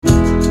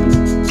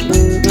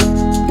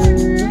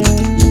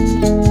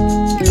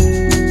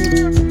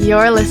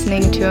You're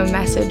listening to a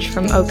message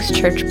from Oaks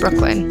Church,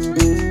 Brooklyn.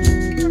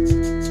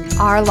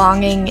 Our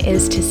longing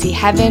is to see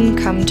heaven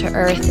come to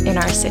earth in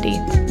our city.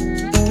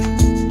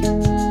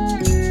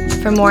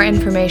 For more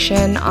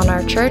information on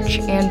our church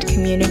and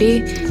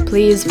community,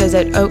 please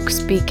visit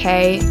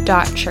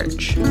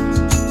oaksbk.church.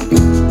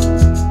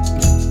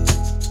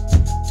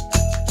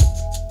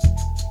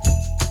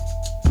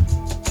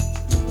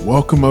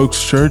 Welcome,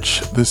 Oaks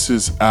Church. This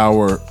is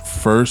our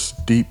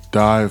first deep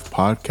dive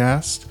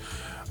podcast.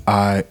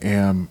 I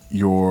am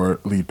your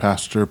lead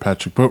pastor,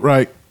 Patrick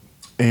Boatwright,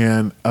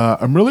 and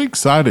I'm really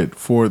excited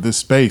for this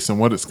space and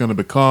what it's going to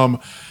become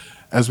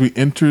as we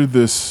enter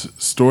this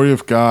story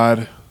of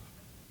God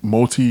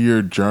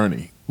multi-year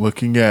journey,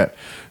 looking at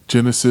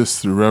Genesis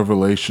through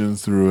Revelation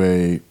through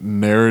a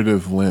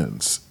narrative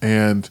lens.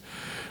 And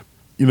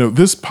you know,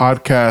 this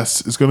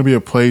podcast is going to be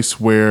a place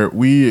where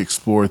we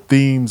explore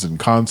themes and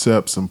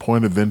concepts and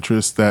point of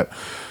interest that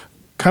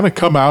kind of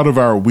come out of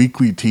our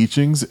weekly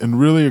teachings and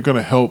really are going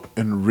to help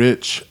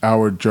enrich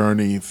our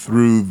journey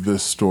through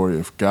this story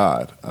of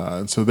God.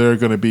 And so there are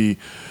going to be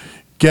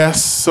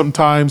guests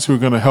sometimes who are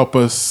going to help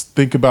us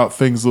think about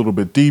things a little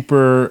bit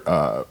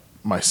deeper.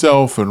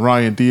 Myself and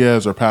Ryan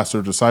Diaz, our pastor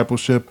of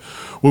discipleship,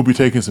 we'll be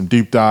taking some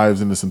deep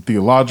dives into some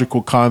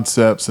theological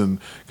concepts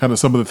and kind of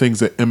some of the things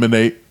that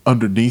emanate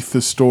underneath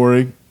the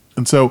story.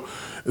 And so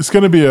it's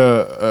going to be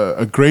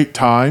a great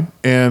time.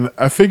 And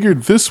I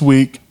figured this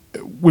week,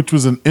 which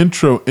was an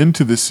intro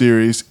into the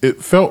series,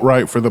 it felt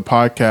right for the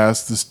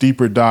podcast, this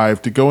deeper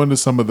dive, to go into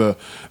some of the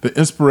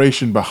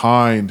inspiration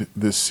behind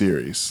this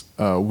series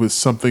with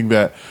something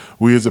that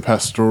we as a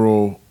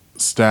pastoral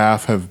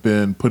staff have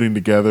been putting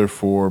together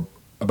for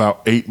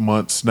about 8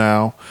 months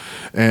now,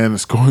 and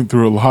it's going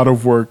through a lot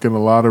of work and a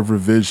lot of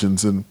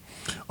revisions. And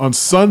on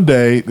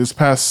Sunday, this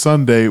past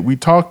Sunday, we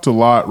talked a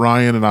lot,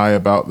 Ryan and I,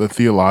 about the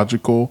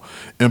theological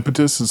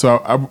impetus. And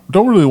so I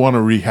don't really want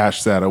to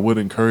rehash that. I would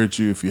encourage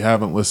you, if you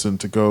haven't listened,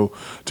 to go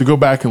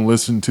back and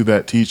listen to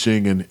that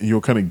teaching, and you'll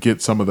kind of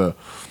get some of the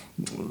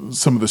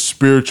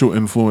spiritual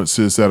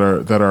influences that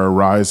are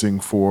arising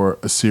for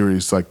a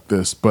series like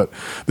this. But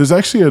there's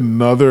actually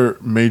another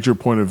major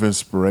point of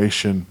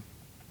inspiration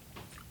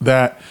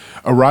that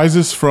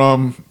arises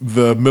from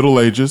the Middle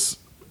Ages.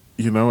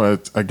 You know,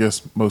 I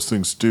guess most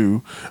things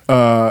do.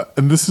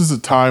 And this is a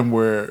time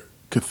where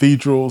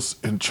cathedrals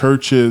and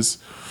churches,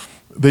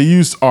 they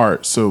used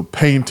art. So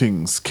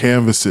paintings,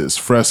 canvases,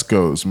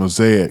 frescoes,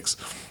 mosaics.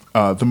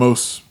 The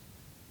most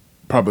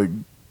probably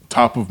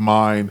top of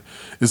mind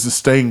is the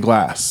stained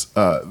glass.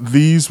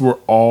 These were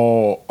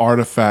all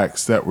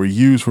artifacts that were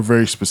used for a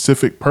very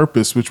specific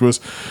purpose, which was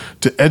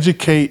to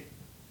educate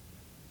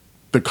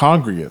the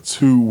congregants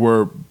who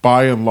were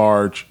by and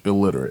large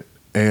illiterate.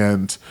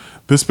 And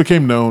this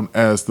became known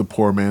as the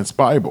poor man's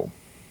Bible.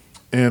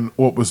 And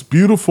what was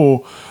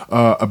beautiful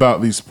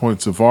about these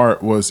points of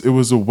art was it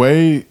was a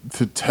way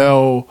to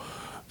tell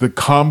the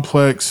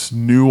complex,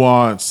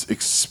 nuanced,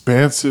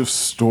 expansive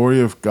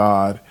story of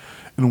God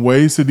in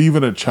ways that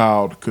even a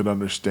child could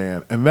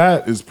understand. And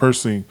that is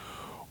personally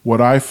what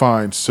I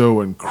find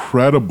so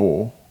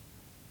incredible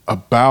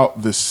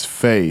about this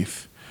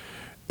faith,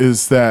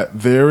 is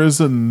that there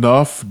is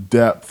enough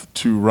depth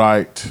to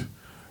write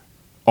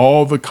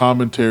all the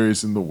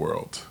commentaries in the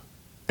world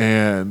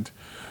and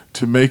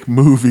to make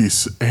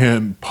movies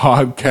and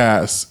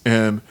podcasts,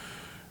 and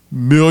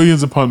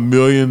millions upon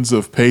millions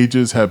of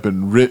pages have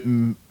been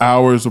written,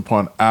 hours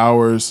upon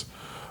hours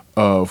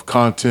of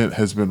content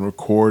has been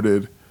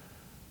recorded,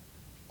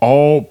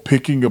 all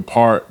picking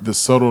apart the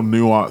subtle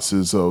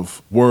nuances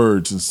of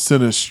words and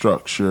sentence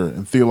structure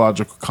and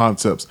theological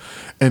concepts.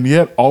 And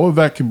yet all of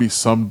that can be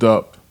summed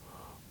up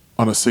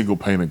on a single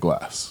pane of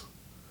glass.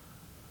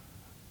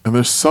 And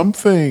there's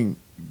something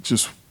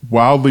just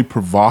wildly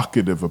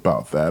provocative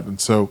about that. And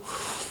so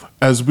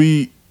as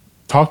we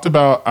talked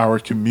about our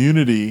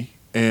community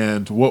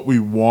and what we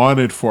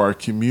wanted for our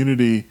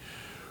community,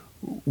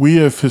 we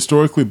have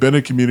historically been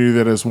a community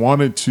that has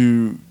wanted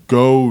to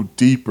go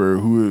deeper,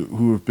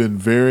 who have been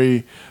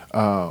very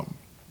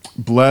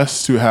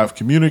blessed to have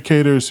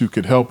communicators who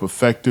could help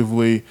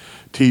effectively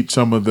teach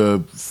some of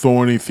the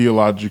thorny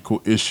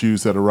theological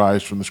issues that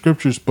arise from the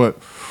scriptures. But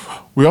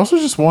we also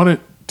just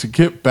wanted to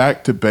get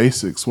back to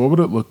basics. What would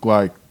it look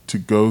like to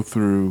go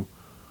through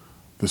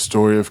the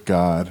story of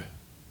God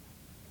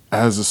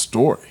as a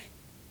story?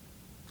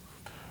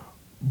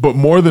 But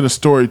more than a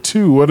story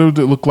too, what would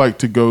it look like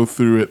to go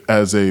through it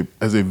as a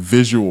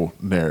visual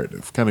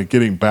narrative, kind of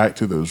getting back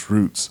to those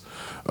roots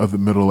of the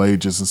Middle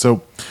Ages? And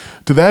so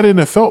to that end,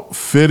 it felt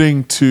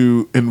fitting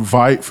to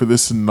invite for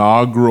this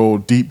inaugural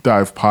deep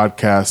dive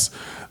podcast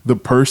the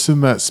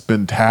person that's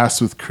been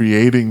tasked with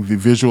creating the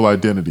visual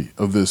identity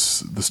of the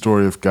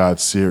Story of God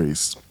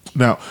series.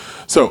 Now,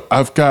 so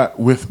I've got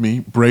with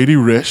me Brady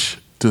Risch,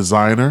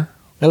 designer,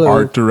 Hello.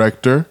 Art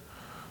director,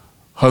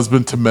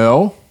 husband to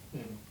Mel,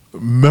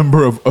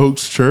 member of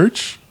Oaks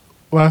Church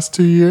last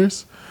 2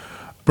 years.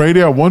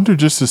 Brady, I wonder,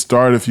 just to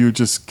start, if you would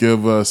just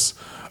give us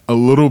a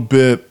little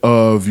bit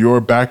of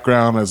your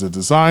background as a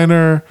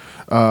designer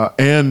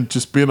and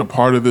just being a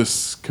part of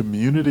this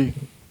community.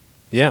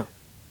 Yeah.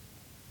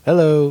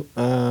 Hello.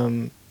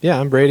 Yeah,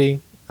 I'm Brady.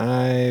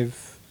 We've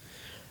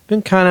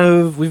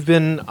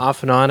been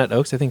off and on at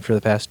Oaks, I think, for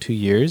the past 2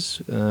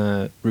 years.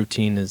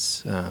 Routine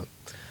is a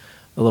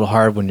little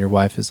hard when your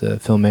wife is a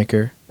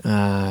filmmaker.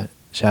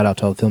 Shout out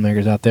to all the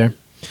filmmakers out there.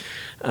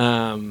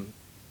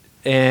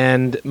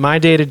 And my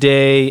day to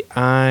day,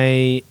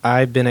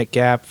 I've been at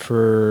Gap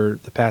for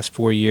the past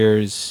 4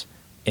 years,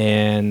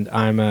 and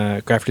I'm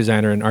a graphic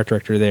designer and art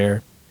director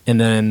there. And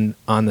then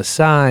on the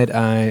side,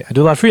 I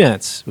do a lot of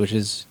freelance, which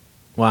is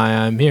why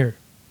I'm here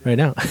right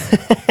now.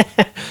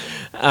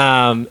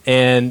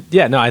 And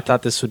yeah, no, I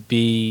thought this would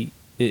be.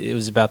 It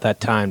was about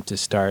that time to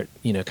start,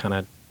 kind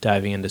of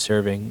diving into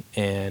serving,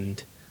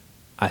 and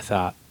I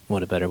thought,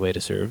 what a better way to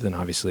serve than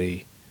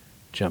obviously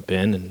jump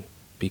in and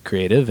be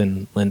creative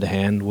and lend a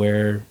hand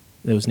where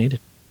it was needed.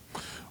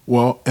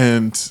 Well,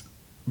 and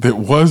that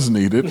was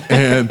needed,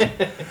 and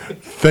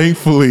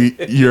thankfully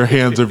your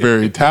hands are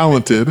very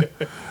talented,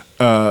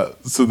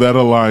 so that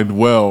aligned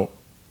well.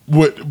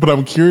 But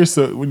I'm curious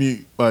when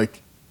you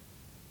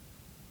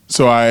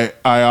so I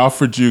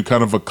offered you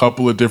kind of a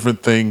couple of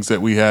different things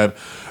that we had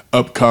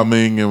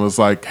upcoming, and was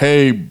like,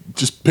 hey,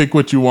 just pick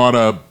what you want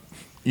to,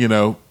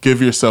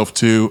 give yourself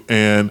to,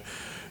 and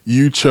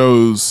you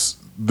chose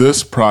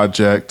this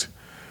project.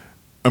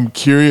 I'm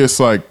curious,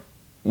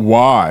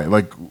 why?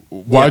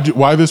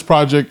 Why this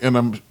project?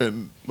 And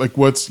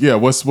what's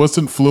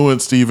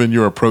influenced even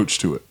your approach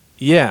to it?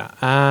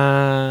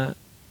 Yeah.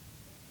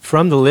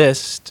 From the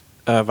list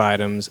of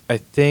items, I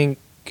think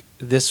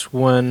this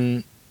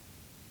one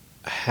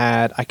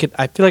I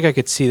feel like I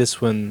could see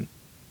this one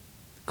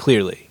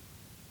clearly,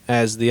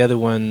 as the other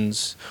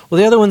ones. Well,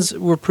 the other ones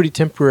were pretty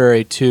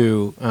temporary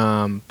too,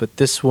 but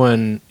this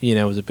one,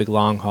 was a big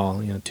long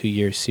haul,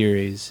 2-year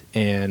series,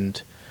 and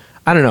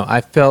I don't know.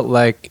 I felt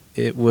like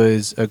it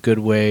was a good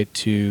way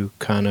to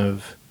kind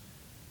of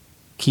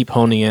keep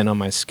honing in on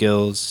my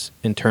skills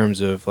in terms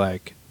of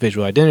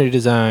visual identity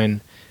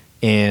design,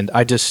 and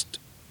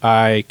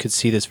I could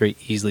see this very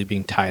easily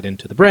being tied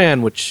into the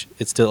brand, which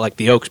it's still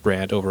the Oaks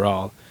brand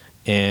overall,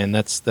 and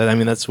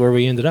that's where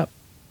we ended up.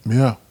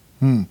 Yeah.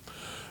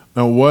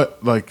 Now, what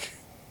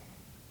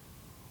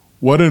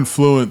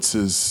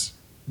influences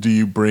do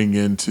you bring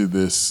into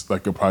this, a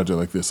project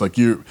like this? No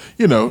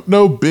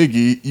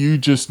biggie. You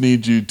just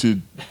need you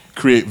to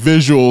create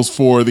visuals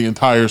for the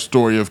entire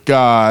story of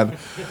God.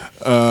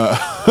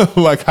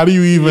 How do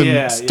you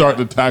even start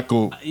to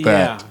tackle that?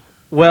 Yeah.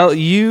 Well,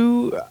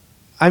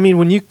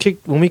 when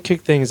we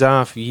kicked things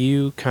off,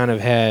 you kind of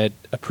had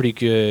a pretty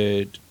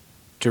good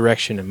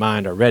direction in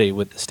mind already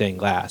with the stained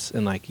glass,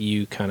 and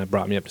you kind of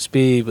brought me up to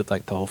speed with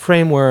the whole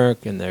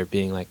framework, and there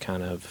being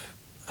kind of,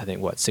 I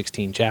think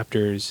 16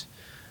 chapters.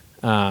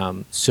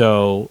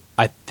 So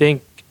I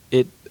think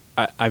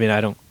I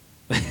don't,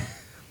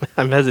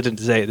 I'm hesitant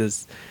to say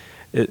this.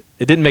 It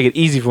didn't make it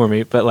easy for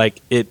me, but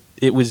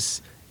it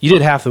was, you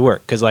did half the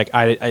work. Cause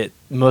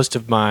most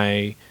of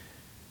my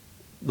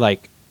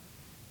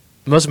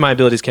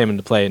abilities came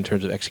into play in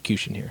terms of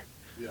execution here.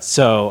 Yeah.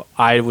 So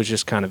I was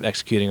just kind of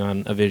executing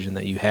on a vision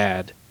that you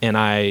had, and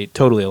I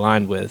totally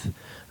aligned with,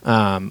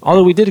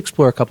 although we did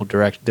explore a couple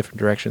different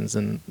directions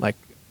and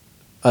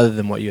other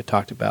than what you had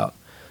talked about.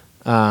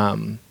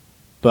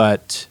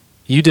 But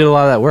you did a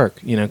lot of that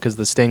work, because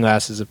the stained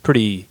glass is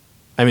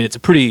it's a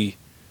pretty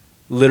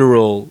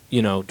literal,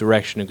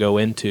 direction to go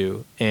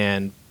into,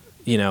 and,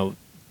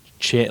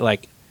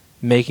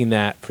 making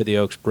that for the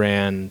Oaks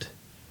brand.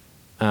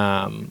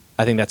 I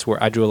think that's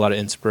where I drew a lot of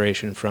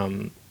inspiration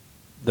from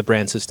the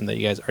brand system that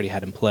you guys already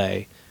had in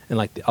play, and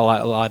a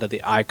lot of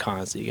the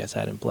icons that you guys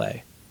had in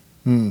play.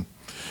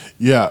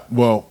 Yeah.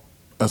 Well,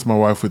 as my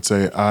wife would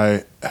say,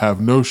 I have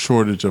no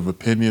shortage of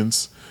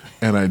opinions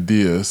and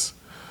ideas.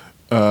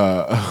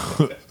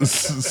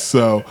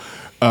 So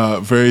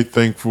very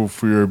thankful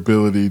for your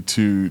ability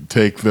to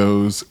take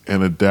those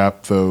and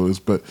adapt those.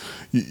 But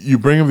you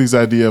bring up these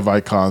idea of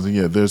icons, and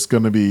there's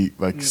going to be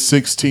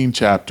 16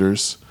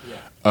 chapters.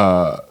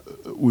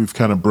 We've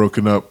kind of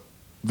broken up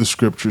the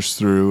scriptures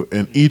through,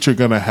 and each are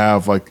going to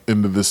have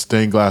into the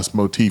stained glass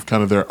motif,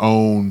 kind of their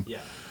own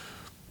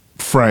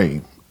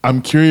frame.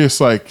 I'm curious,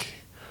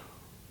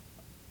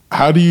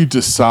 how do you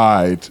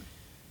decide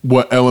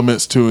what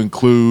elements to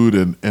include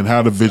and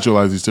how to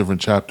visualize these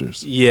different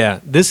chapters?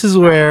 Yeah, this is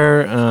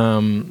where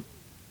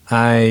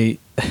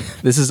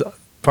this is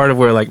part of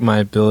where my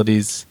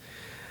abilities,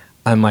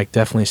 I'm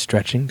definitely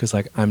stretching, because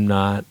I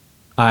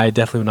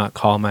definitely would not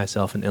call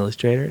myself an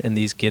illustrator, and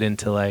these get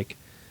into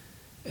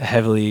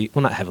heavily,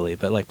 well, not heavily,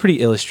 but pretty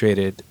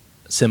illustrated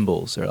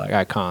symbols or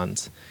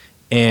icons.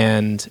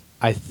 And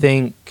I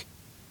think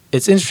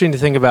it's interesting to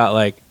think about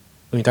when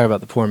you talk about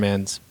the poor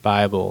man's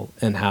Bible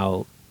and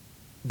how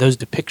those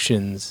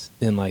depictions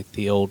in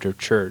the older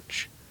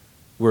church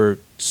were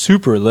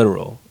super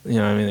literal.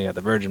 They got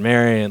the Virgin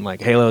Mary and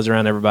halos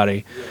around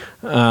everybody.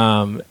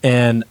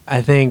 And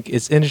I think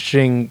it's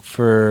interesting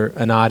for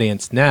an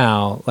audience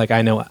now.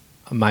 I know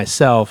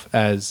myself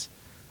as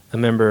a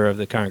member of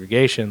the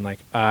congregation,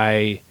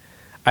 I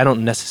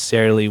don't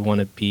necessarily want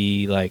to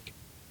be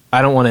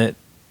I don't want to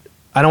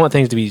I don't want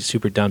things to be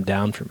super dumbed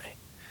down for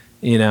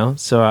me,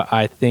 So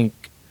I think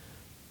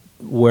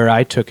where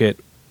I took it,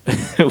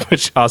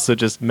 which also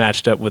just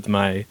matched up with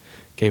my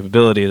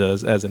capability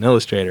as an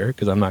illustrator,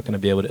 because I'm not going to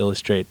be able to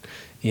illustrate,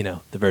 the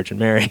Virgin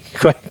Mary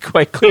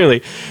quite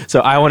clearly. So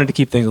I wanted to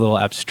keep things a little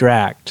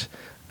abstract.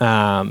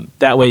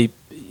 That way,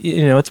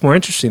 it's more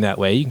interesting that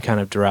way. You can kind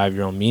of derive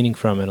your own meaning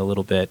from it a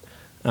little bit,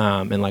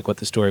 and like what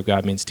the story of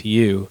God means to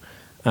you.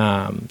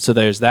 So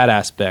there's that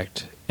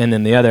aspect. And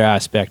then the other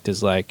aspect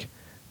is like,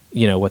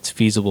 what's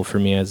feasible for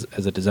me as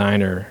a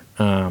designer.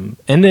 And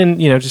then,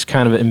 just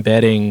kind of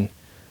embedding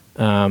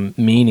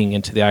meaning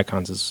into the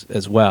icons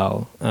as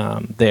well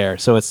there.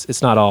 So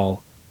it's not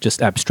all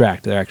just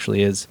abstract. There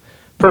actually is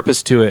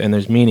purpose to it, and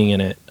there's meaning in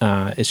it.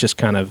 It's just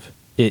kind of,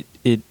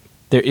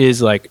 there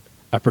is like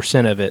a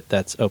percent of it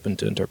that's open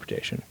to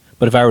interpretation.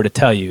 But if I were to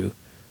tell you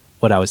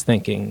what I was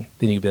thinking,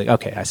 then you'd be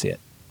like, okay, I see it.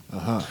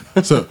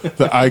 So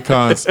the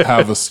icons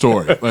have a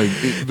story. Like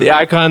the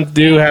icons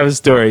do have a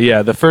story.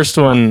 Yeah, the first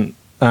one.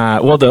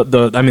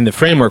 The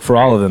framework for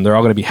all of them, they're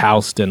all going to be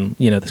housed in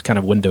this kind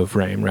of window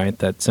frame, right?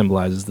 That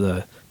symbolizes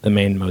the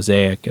main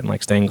mosaic and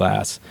like stained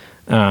glass.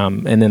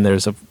 And then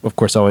there's of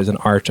course always an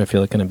arch. I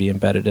feel like going to be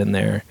embedded in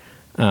there.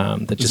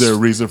 Is there a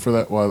reason for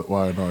that?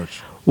 Why an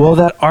arch? Well,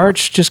 that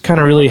arch just kind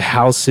of really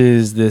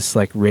houses this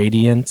like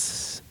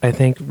radiance, I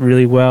think,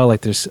 really well.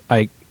 Like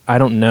I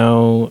don't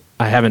know.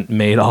 I haven't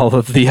made all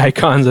of the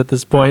icons at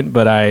this point,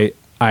 but I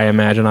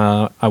imagine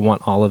I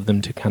want all of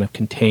them to kind of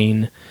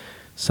contain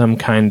some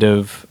kind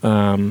of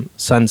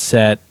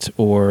sunset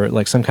or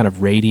like some kind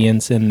of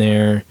radiance in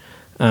there.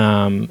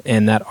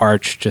 And that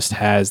arch just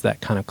has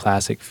that kind of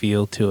classic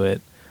feel to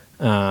it.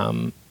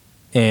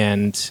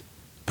 And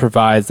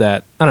provides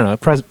that, I don't know,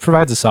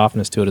 provides a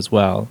softness to it as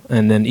well.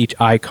 And then each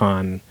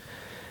icon,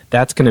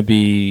 that's going to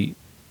be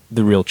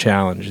the real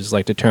challenge, is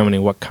like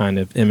determining what kind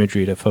of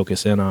imagery to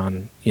focus in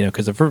on,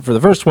 because for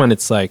the first one,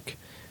 it's like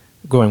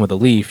going with a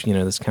leaf,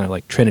 this kind of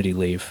like Trinity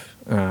leaf.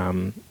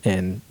 And,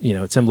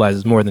 it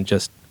symbolizes more than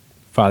just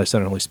Father,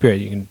 Son, and Holy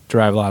Spirit. You can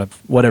derive a lot of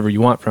whatever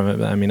you want from it.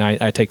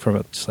 But, I take from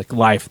it just like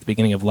life, the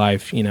beginning of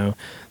life, the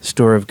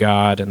story of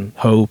God and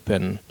hope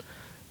and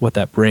what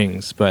that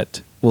brings.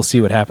 But we'll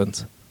see what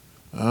happens.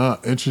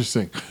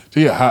 Interesting. So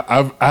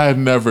yeah, I had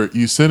never,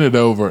 you sent it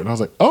over and I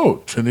was like,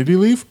 oh, Trinity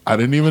leaf? I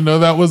didn't even know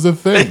that was a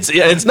thing.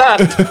 It's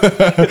not.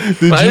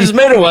 I just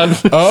made it one.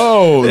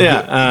 Oh.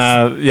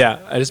 Yeah.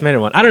 I just made it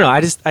one. I don't know.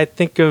 I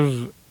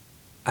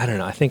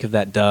think of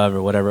that dove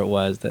or whatever it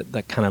was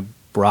that kind of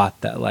brought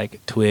that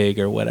like twig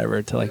or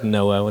whatever to like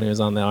Noah when he was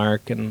on the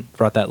ark, and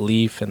brought that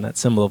leaf and that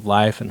symbol of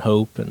life and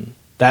hope. And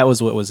that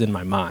was what was in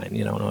my mind,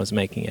 when I was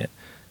making it.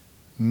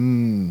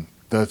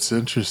 That's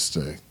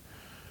interesting.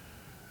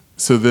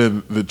 So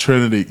then the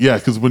Trinity,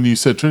 because when you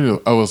said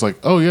Trinity, I was like,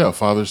 oh yeah,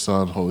 Father,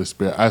 Son, Holy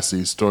Spirit. I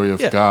see, story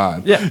of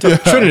God. Yeah,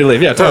 Trinity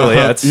leaf. Yeah, totally.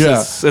 It's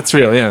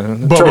real. Yeah,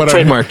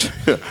 trademarked.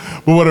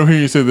 But what I'm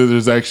hearing you say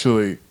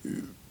that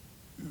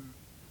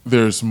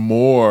there's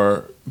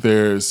more.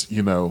 There's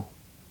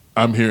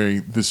I'm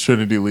hearing this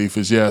Trinity leaf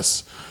is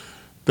yes,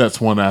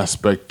 that's one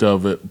aspect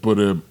of it. But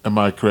am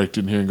I correct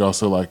in hearing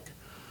also like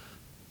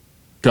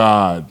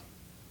God,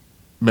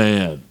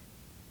 man,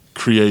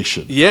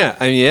 creation?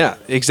 Yeah,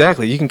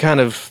 exactly. You can kind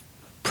of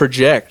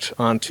project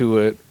onto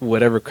it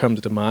whatever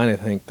comes to mind. I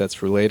think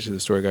that's related to the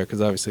story of God,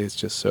 because obviously it's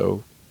just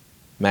so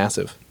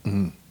massive.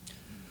 Mm-hmm.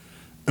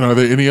 And are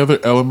there any other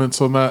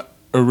elements on that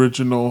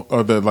original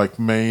or the like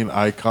main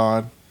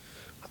icon?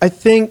 I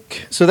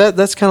think so.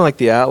 That's kind of like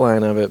the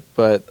outline of it,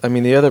 but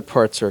the other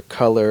parts are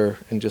color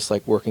and just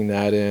like working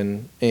that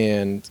in.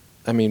 And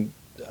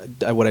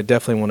what I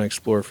definitely want to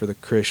explore for the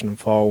creation and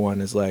fall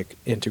one is like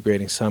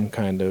integrating some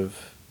kind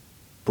of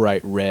bright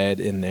red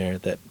in there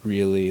that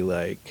really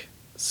like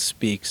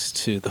speaks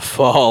to the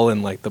fall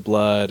and like the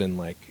blood and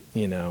like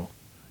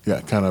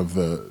kind of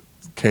the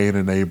Cain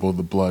and Abel,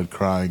 the blood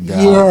crying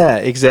out. Yeah,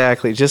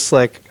 exactly. Just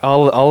like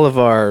all of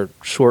our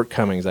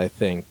shortcomings, I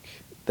think,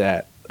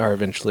 that are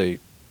eventually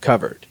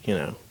covered.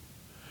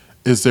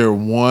 Is there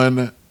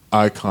one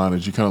icon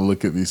as you kind of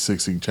look at these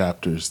 16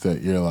 chapters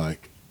that you're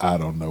like, I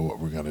don't know what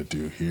we're gonna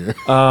do here?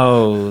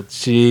 Oh,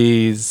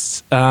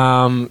 geez.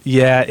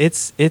 Yeah,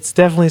 it's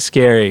definitely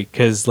scary,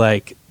 because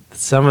like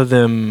some of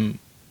them,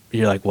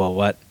 you're like, well,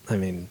 what?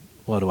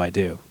 What do I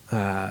do?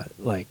 I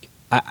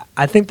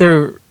think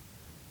they're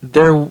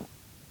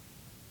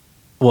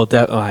well,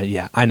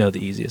 I know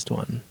the easiest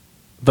one,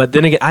 but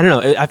then again, I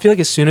don't know. I feel like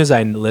as soon as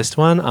I list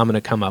one, I'm gonna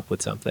come up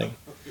with something.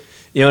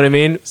 You know what I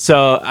mean?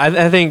 So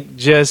I think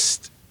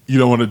just. You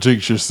don't want to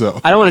jinx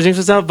yourself. I don't want to jinx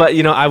myself, but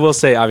I will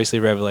say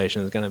obviously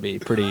Revelation is going to be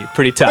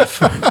pretty tough,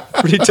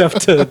 pretty tough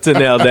to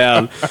nail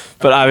down.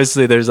 But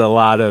obviously there's a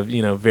lot of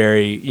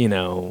very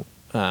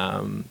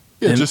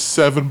just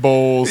 7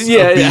 bowls,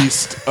 a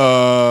beast,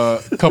 a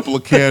couple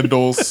of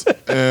candles,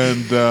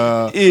 and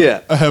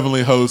a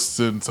heavenly host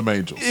and some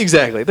angels.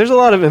 Exactly. There's a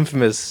lot of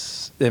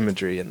infamous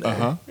imagery in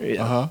there.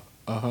 I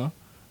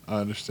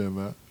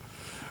understand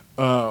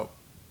that.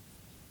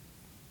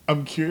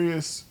 I'm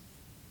curious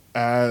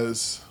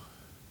as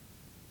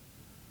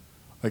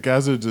like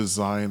as a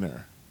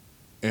designer,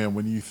 and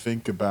when you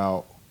think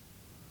about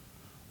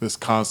this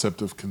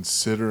concept of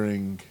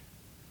considering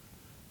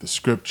the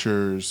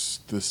scriptures,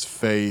 this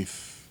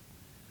faith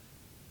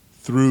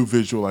through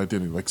visual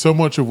identity, like so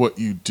much of what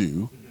you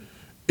do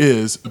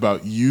is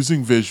about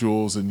using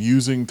visuals and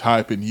using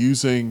type and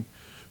using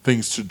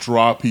things to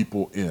draw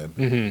people in.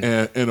 Mm-hmm.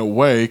 And in a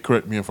way,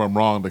 correct me if I'm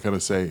wrong, to kind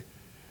of say,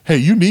 hey,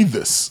 you need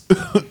this.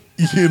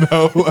 You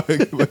know,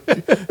 like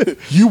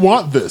you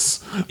want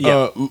this.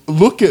 Yeah.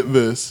 Look at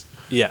this.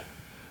 Yeah.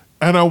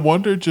 And I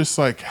wonder just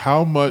like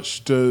how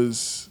much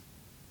does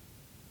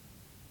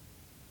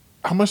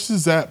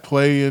that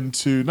play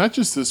into not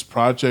just this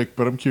project,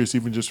 but I'm curious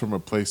even just from a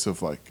place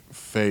of like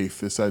faith,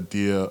 this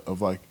idea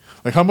of like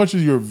how much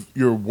of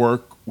your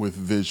work with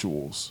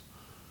visuals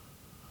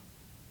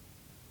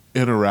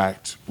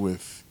interact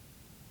with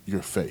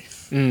your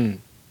faith?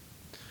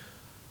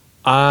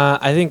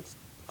 I think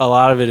a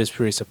lot of it is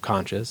pretty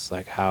subconscious,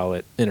 like how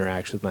it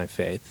interacts with my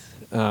faith.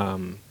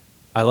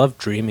 I love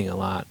dreaming a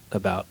lot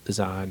about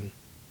design.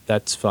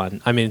 That's fun.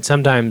 I mean,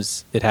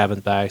 sometimes it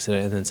happens by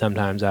accident, and then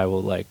sometimes I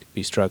will like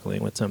be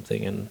struggling with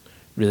something and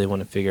really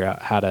want to figure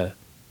out how to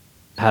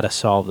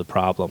solve the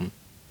problem,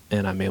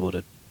 and I'm able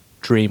to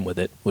dream with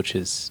it, which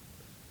is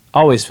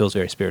always feels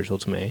very spiritual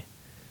to me.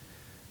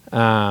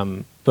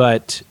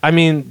 But I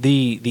mean,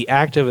 the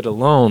act of it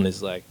alone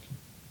is like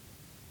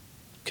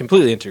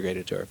completely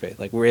integrated to our faith.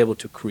 Like we're able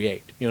to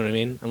create. You know what I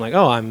mean? I'm like,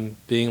 oh, I'm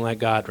being like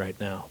God right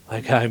now.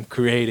 Like I'm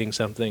creating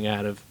something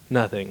out of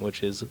nothing,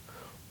 which is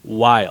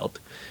wild.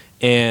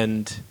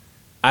 And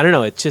I don't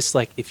know. It's just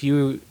like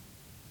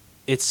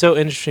it's so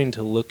interesting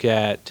to look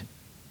at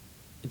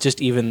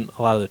just even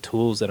a lot of the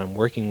tools that I'm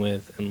working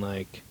with, and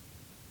like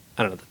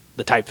I don't know,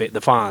 the typeface,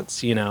 the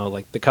fonts, you know,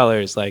 like the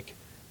colors, like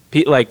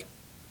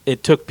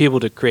it took people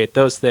to create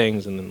those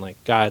things, and then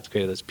like God's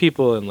created those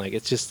people, and like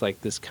it's just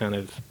like this kind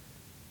of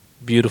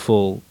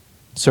beautiful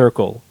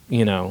circle,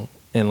 you know,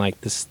 and like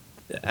this,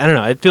 I don't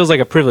know, it feels like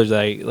a privilege that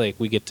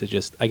I get to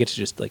just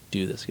like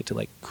do this, get to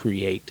like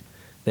create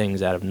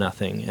things out of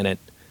nothing, and it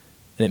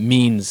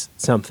means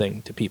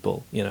something to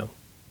people, you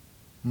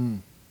know.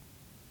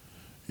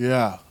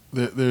 Yeah,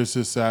 there's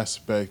this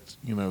aspect,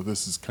 you know,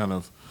 this is kind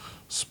of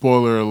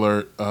spoiler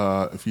alert,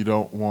 if you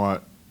don't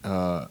want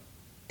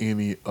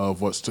any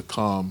of what's to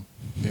come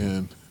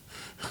in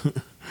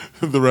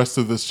the rest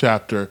of this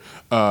chapter,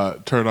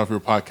 turn off your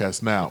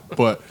podcast now.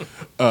 But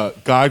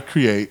God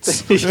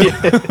creates.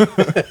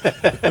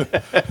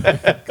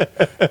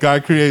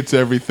 God creates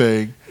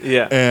everything.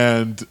 Yeah.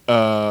 And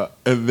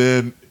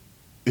then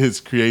his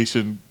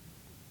creation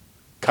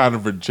kind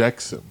of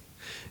rejects him.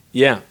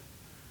 Yeah.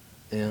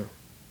 Yeah.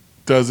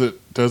 Doesn't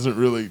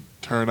really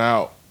turn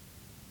out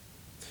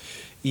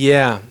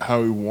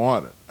how he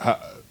wanted.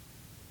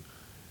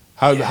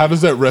 How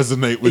does that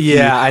resonate with you?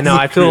 Yeah, I know.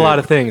 I feel a lot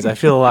of things. I definitely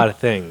feel a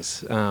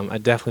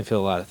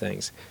lot of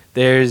things.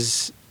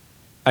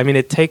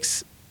 It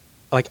takes,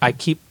 like, I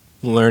keep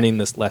learning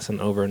this lesson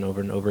over and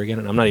over and over again,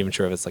 and I'm not even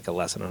sure if it's like a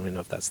lesson. I don't even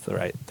know if that's the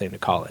right thing to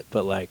call it.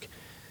 But like,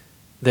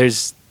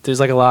 there's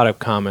like a lot of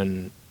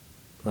common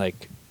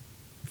like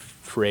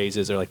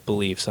phrases or like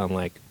beliefs on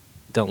like,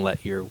 don't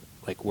let your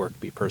like work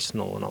be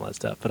personal and all that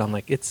stuff. But I'm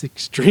like, it's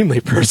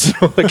extremely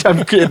personal. Like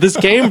this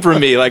came from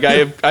me. Like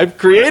I've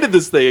created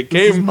this thing.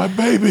 This is my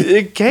baby.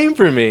 It came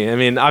from me. I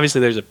mean,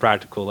 obviously there's a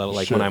practical level,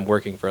 like when I'm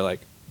working for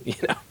like, you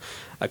know,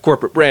 a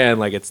corporate brand,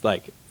 like it's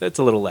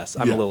a little less,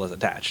 I'm a little less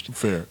attached.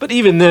 Fair. But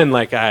even then,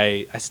 like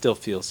I still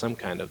feel some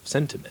kind of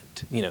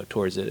sentiment, you know,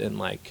 towards it.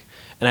 And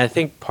I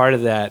think part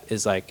of that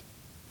is like,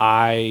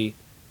 I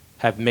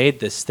have made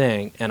this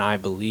thing and I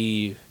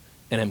believe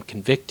and am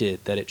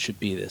convicted that it should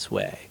be this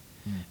way.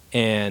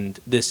 And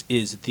this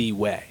is the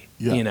way,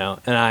 you know?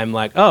 And I'm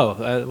like,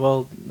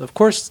 well, of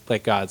course,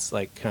 like God's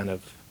like kind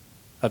of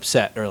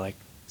upset or like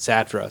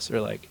sad for us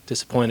or like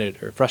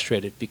disappointed or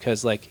frustrated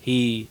because like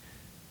he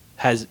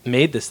has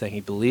made this thing.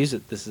 He believes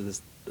that this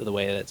is the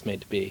way that it's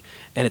made to be.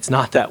 And it's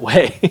not that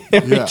way.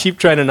 We keep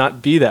trying to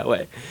not be that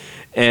way.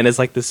 And it's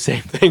like the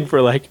same thing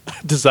for like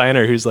a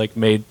designer who's like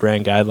made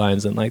brand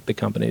guidelines and like the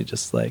company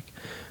just like,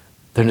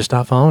 they're just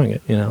not following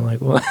it, you know, like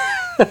what?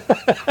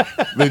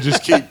 They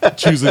just keep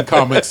choosing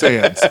Comic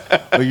Sans.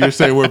 Like you're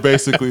saying, we're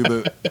basically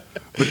the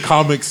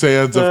Comic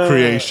Sans of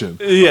creation.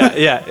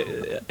 Yeah,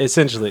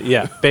 essentially,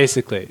 yeah,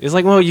 basically. It's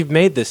like, well, you've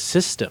made this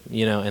system,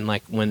 you know, and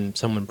like when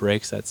someone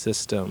breaks that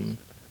system,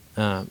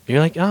 you're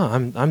like,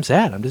 oh, I'm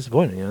sad, I'm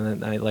disappointed, you know,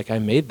 and I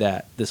made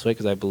that this way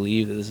because I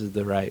believe that this is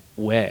the right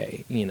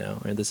way, you know,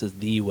 or this is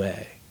the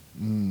way.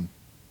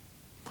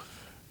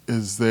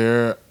 Is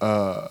there,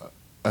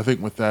 I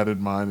think with that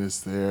in mind,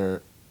 is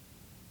there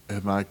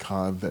an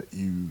icon that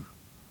you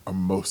are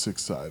most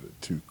excited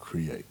to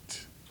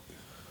create?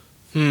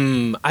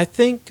 I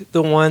think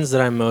the ones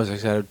that I'm most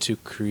excited to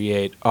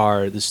create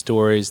are the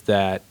stories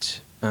that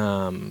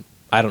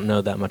I don't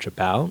know that much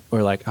about,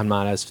 or like I'm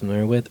not as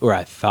familiar with, or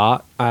I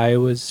thought I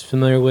was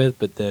familiar with,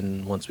 but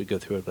then once we go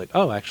through it, like,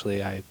 oh,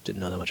 actually, I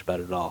didn't know that much about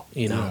it at all,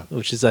 you know,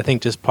 which is, I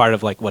think, just part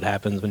of like what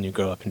happens when you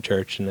grow up in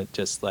church, and it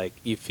just like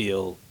you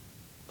feel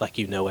like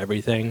you know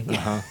everything,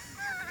 Uh-huh.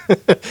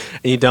 and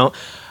you don't.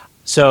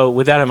 So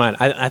with that in mind,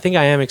 I think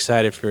I am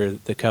excited for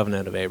the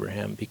Covenant of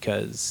Abraham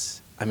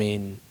because, I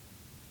mean,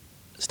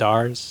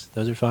 stars,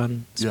 those are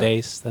fun. Yeah.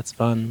 Space, that's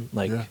fun.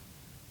 Like Yeah.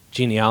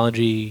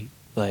 genealogy,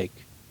 like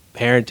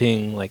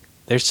parenting, like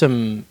there's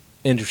some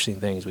interesting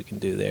things we can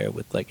do there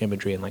with like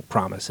imagery and like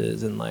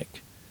promises and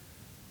like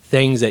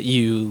things that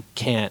you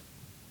can't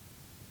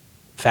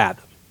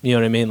fathom. You know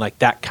what I mean? Like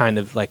that kind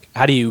of like,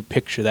 how do you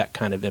picture that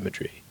kind of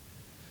imagery?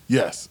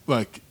 Yes.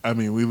 Like, I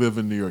mean, we live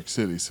in New York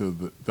City, so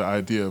the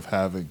idea of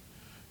having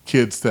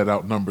kids that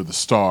outnumber the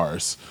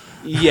stars.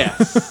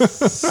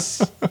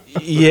 Yes.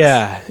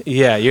 Yeah.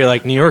 You're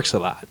like, New York's a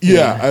lot.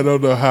 Yeah, I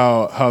don't know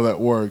how that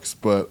works,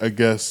 but I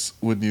guess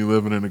when you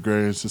live in an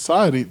agrarian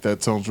society,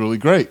 that sounds really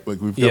great.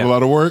 Like, we've got a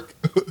lot of work.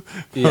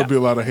 There'll be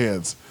a lot of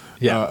hands.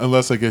 Yeah.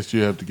 Unless I guess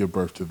you have to give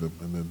birth to them,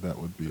 and then that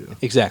would be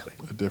exactly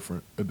a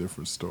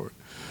different story.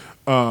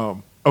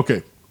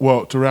 Okay,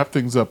 well, to wrap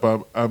things up,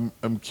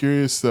 I'm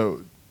curious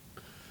though.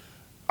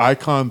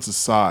 Icons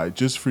aside,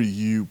 just for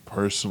you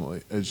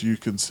personally, as you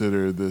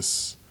consider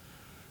this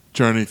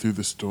journey through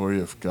the story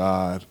of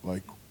God,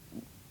 like,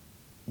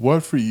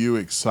 what for you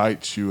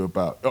excites you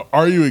about?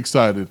 Are you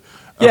excited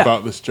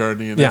about this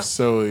journey? And if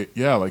so,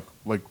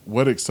 like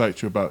what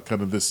excites you about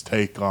kind of this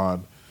take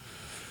on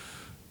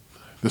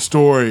the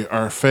story,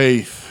 our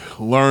faith,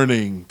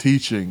 learning,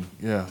 teaching?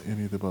 Yeah,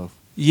 any of the above.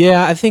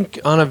 Yeah, I think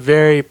on a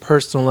very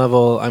personal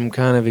level, I'm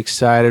kind of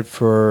excited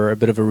for a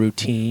bit of a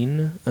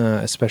routine,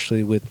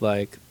 especially with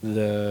like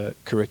the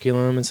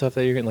curriculum and stuff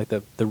that you're getting, like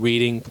the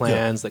reading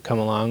plans that come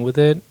along with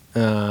it.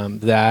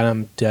 That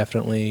I'm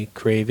definitely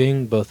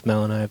craving. Both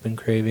Mel and I have been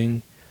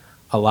craving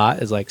a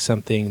lot, is like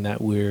something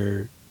that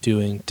we're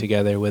doing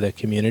together with a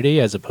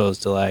community, as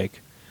opposed to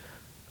like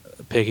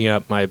picking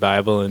up my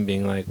Bible and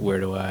being like,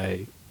 where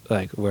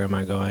am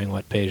I going?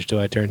 What page do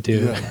I turn to?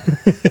 Yeah.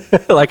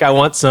 Like, I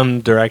want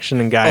some direction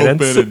and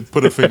guidance. Open and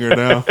put a finger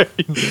down.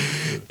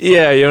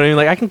 Yeah, you know what I mean?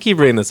 Like, I can keep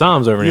reading the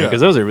Psalms over here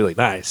because those are really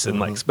nice and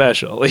like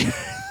special.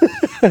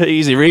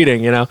 Easy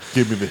reading, you know?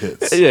 Give me the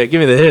hits. Yeah, give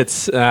me the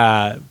hits.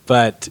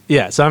 But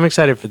yeah, so I'm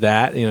excited for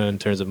that, you know, in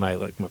terms of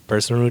my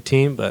personal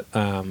routine. But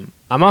I'm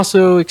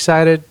also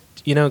excited,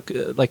 you know,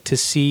 like to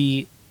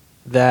see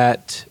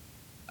that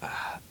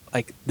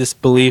like this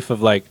belief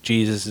of like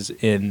Jesus is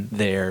in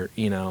there,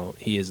 you know,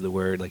 he is the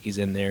Word, like he's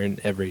in there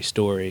in every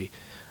story.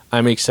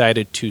 I'm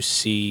excited to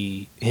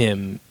see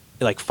him,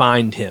 like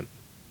find him,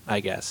 I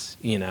guess,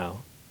 you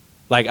know,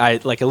 like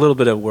a little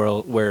bit of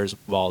Where's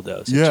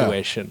Waldo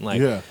situation.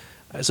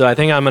 So I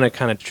think I'm going to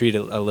kind of treat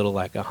it a little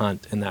like a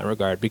hunt in that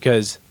regard,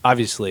 because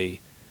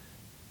obviously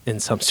in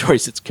some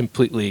stories it's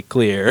completely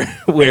clear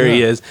where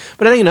he is,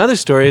 but I think in other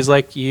stories,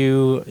 like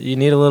you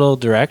need a little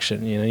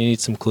direction, you know, you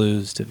need some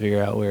clues to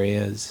figure out where he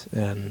is,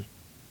 and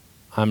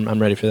I'm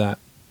ready for that.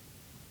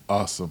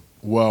 Awesome.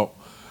 Well,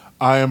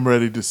 I am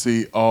ready to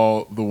see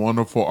all the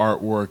wonderful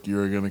artwork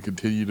you're going to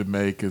continue to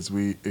make as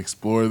we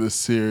explore this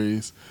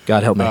series.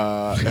 God help me.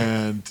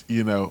 And,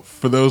 you know,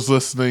 for those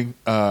listening,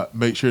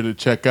 make sure to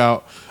check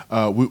out.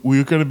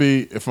 We're going to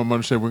be, if I'm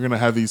understanding, we're going to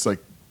have these like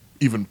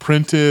even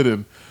printed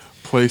and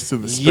placed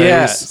in the space.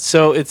 Yeah,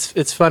 so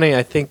it's funny.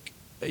 I think,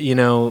 you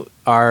know,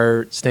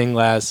 our stained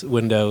glass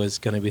window is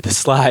going to be the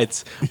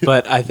slides,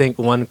 but I think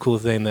one cool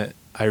thing that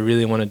I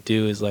really want to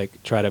do is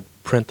like try to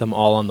print them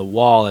all on the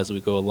wall as we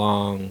go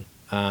along,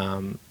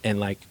 and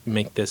like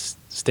make this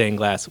stained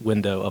glass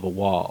window of a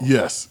wall.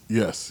 Yes.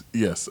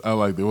 I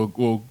like that.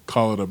 We'll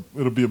call it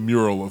it'll be a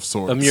mural of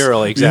sorts. A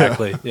mural,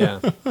 exactly. Yeah.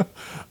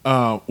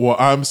 Well,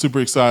 I'm super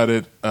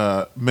excited.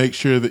 Make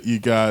sure that you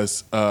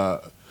guys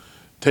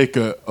take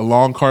a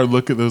long, hard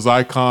look at those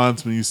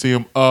icons when you see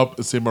them up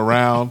and see them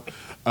around.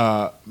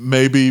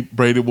 Maybe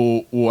Brady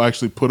will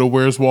actually put a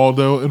Where's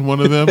Waldo in one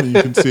of them, and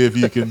you can see if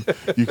you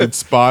can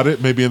spot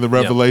it. Maybe in the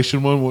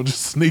Revelation one, we'll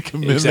just sneak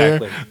him in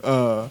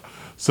there.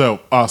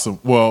 So awesome.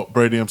 Well,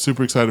 Brady, I'm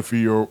super excited for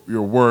your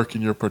work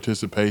and your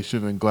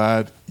participation, and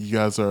glad you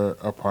guys are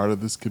a part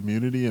of this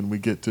community and we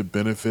get to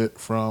benefit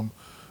from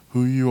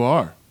who you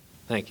are.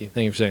 Thank you.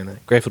 Thank you for saying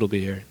that. Grateful to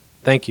be here.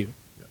 Thank you.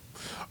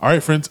 All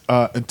right, friends.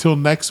 Until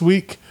next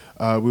week,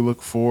 we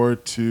look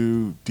forward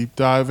to deep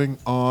diving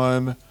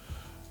on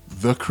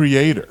the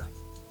Creator.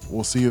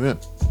 We'll see you then.